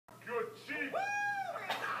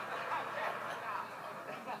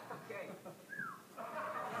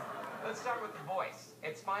start with the voice.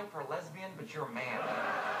 It's fine for a lesbian, but you're a man.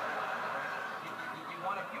 You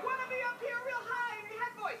wanna be up here real high in your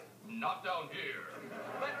head voice. Not down here.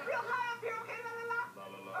 But real high up here, okay, la la la. La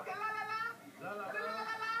la la. Okay, la la la. La la la. La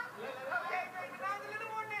la la. Okay, great, but now a little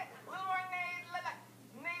more nasal,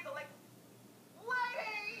 like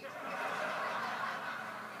lady.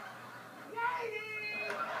 Lady.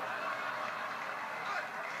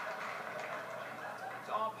 It's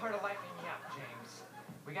all part of lighting me up, James.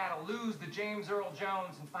 We gotta lose the James Earl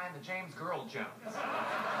Jones and find the James Girl Jones. Now,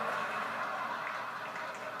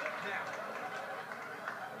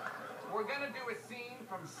 we're gonna do a scene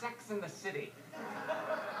from Sex and the City.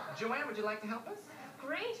 Joanne, would you like to help us?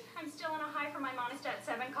 Great. I'm still on a high from my Monistat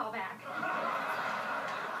 7 callback.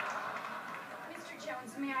 Mr.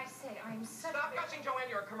 Jones, may I say, I'm such Stop gushing, Joanne.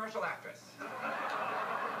 You're a commercial actress.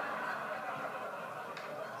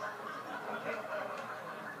 Okay.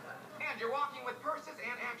 And you're walking with purses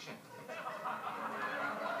and action.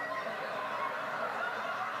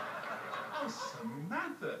 Oh,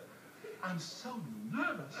 Samantha, I'm so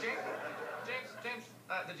nervous. James,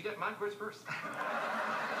 did you get my quiz first?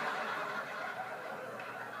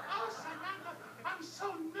 Oh, Samantha, I'm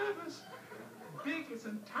so nervous. Big is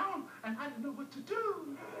in town, and I don't know what to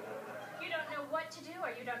do. You don't know what to do,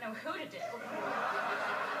 or you don't know who to do. Oh,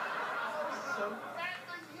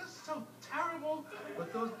 Samantha, you're so terrible.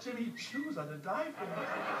 But those Jimmy Choos are to die for.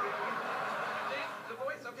 James, the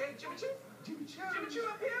voice, okay? Jimmy Choo? Jimmy Choo. Jimmy Choo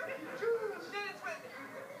up here? Jimmy Choos. Then it's with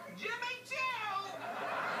Jimmy Choo!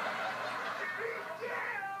 Jimmy Choo!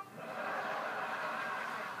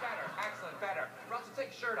 Better, excellent, better. Russell,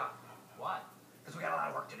 take your shirt off.